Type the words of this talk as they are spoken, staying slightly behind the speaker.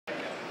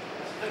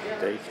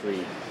day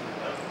 3.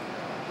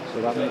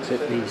 So that makes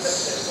it the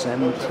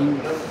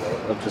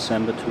 17th of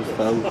December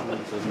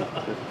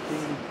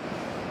 2015.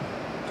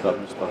 12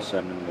 minutes past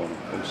 7 in the morning.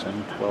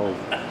 7:12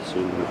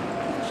 Zulu.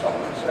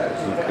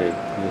 Okay,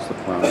 here's the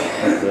plan.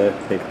 Up there,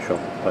 paper shop,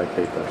 buy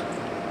papers.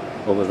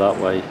 Over that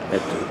way,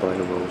 head to the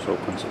Briar Rose,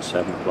 opens at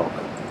 7 o'clock.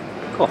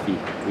 Coffee,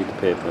 read the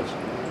papers.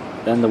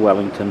 Then the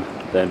Wellington,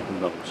 then who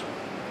knows.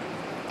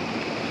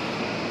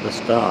 The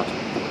start,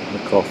 the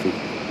coffee,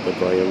 the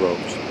Briar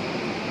Rose.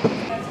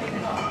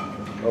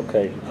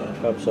 Okay, the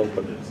pub's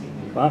open.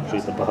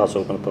 Actually, the bar's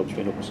open, the pub's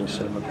been open since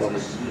 7 o'clock.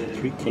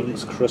 Three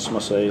Kings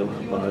Christmas Ale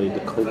by the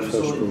Cold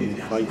First Room,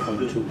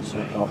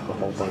 5.2%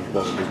 alcohol by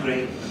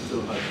volume.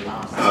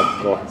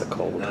 I've got the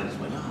cold.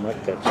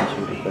 Might get some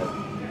sort of bed.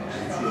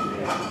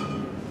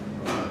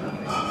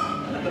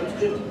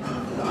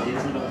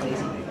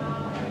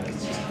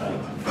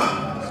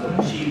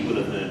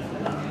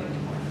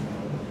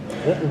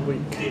 Little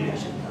weak,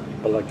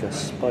 but like a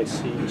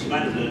spicy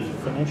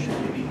finish.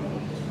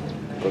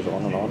 Goes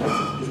on and on.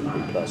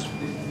 Plus.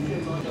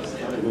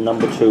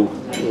 Number 2,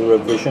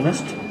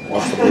 Revisionist.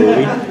 What's the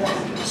brewery?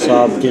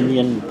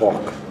 Sardinian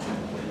Bock.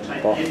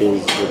 Bock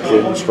is a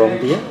German strong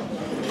beer.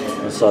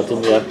 And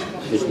Sardinia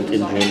isn't in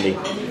Germany.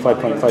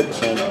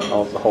 5.5%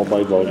 alcohol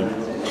by volume.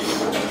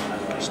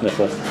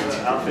 Sniffle.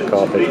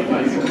 Carpet.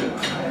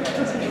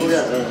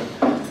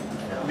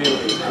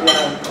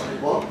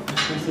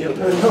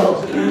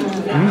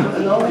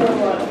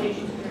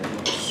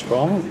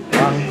 Strong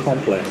and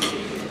complex.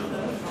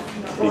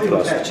 B+.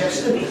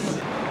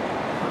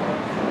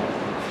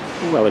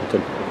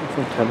 Wellington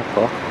from 10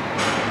 o'clock.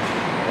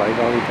 Why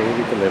are we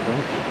daily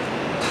delivering?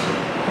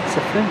 It's a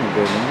thing,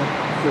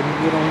 bringing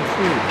your own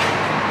food.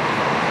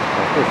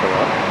 I'll go for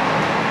that.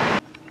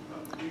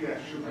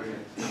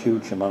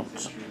 Huge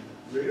amounts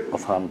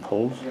of hand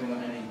pulls.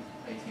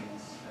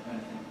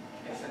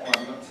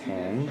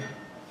 And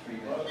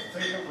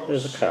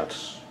there's a cat.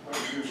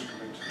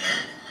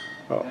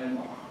 Oh.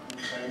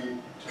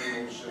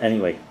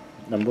 Anyway,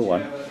 number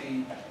 1.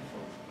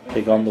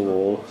 Big on the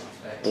wall,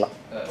 Black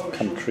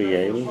Country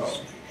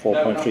Ales,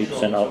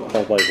 4.3%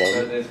 alcohol by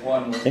volume.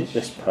 I think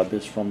this pub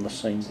is from the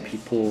same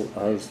people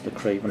as the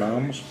Craven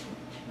Arms,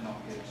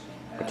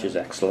 which is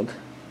excellent.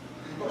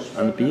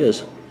 And the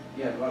beers,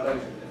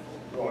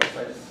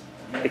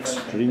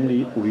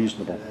 extremely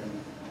reasonable.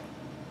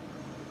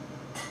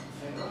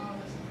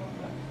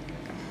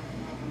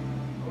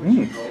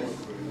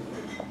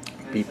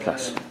 B+.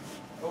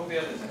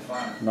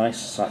 Nice,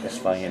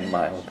 satisfying and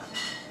mild.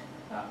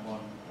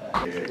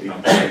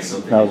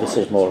 Now this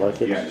is more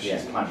like it.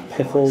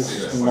 Sniffle and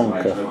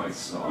Snonker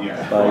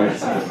by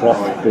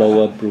Rock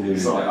Blower Brewing.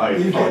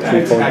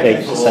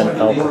 3.8%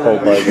 alcohol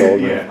by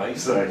volume.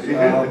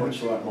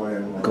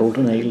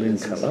 Golden ale in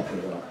colour.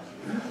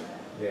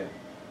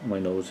 My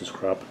nose is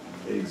crap.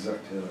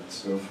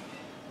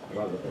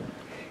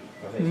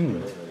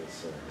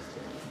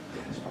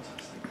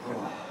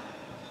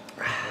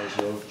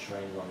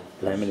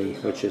 Lemony,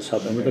 which is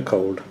helping with the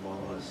cold.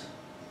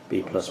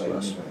 B++. Number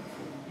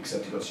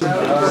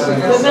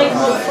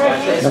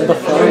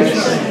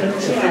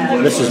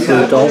 5. This is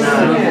Rudolph,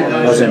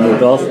 as in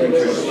Rudolph.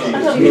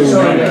 New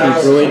Monkey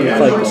Brewing,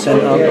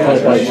 5% alcohol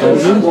by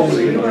volume.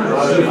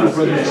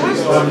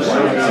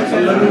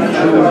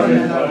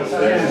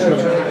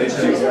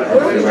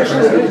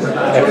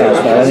 I can't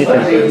smell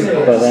anything,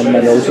 but then my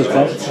nose is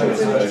gone.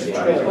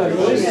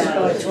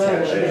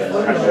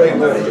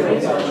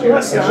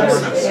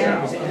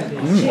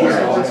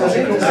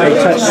 A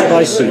touch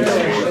spicy.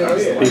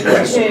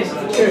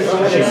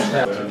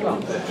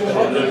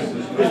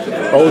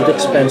 Old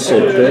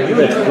Expensive,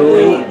 Birmingham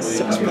Brewery,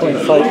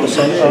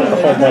 6.5%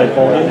 alcohol by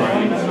volume.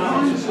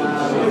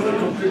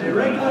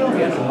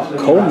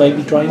 Cold may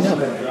be drying up.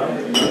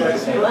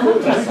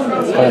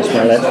 Can't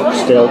smell it,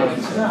 still.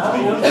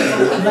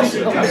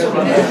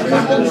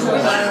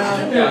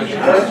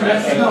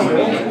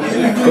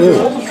 Ooh.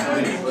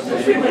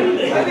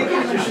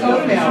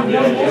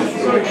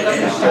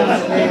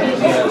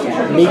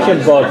 Medium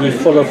body,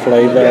 full of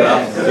flavour,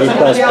 B++.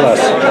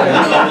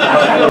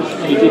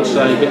 You did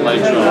say a bit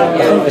later on.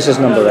 I think this is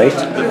number 8.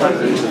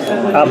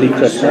 Abbey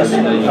Christmas,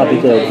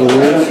 Abigail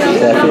Brewery,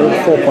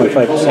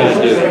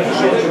 4.5%.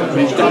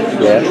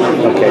 Yeah,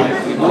 okay.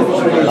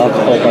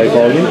 Alcohol by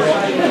volume.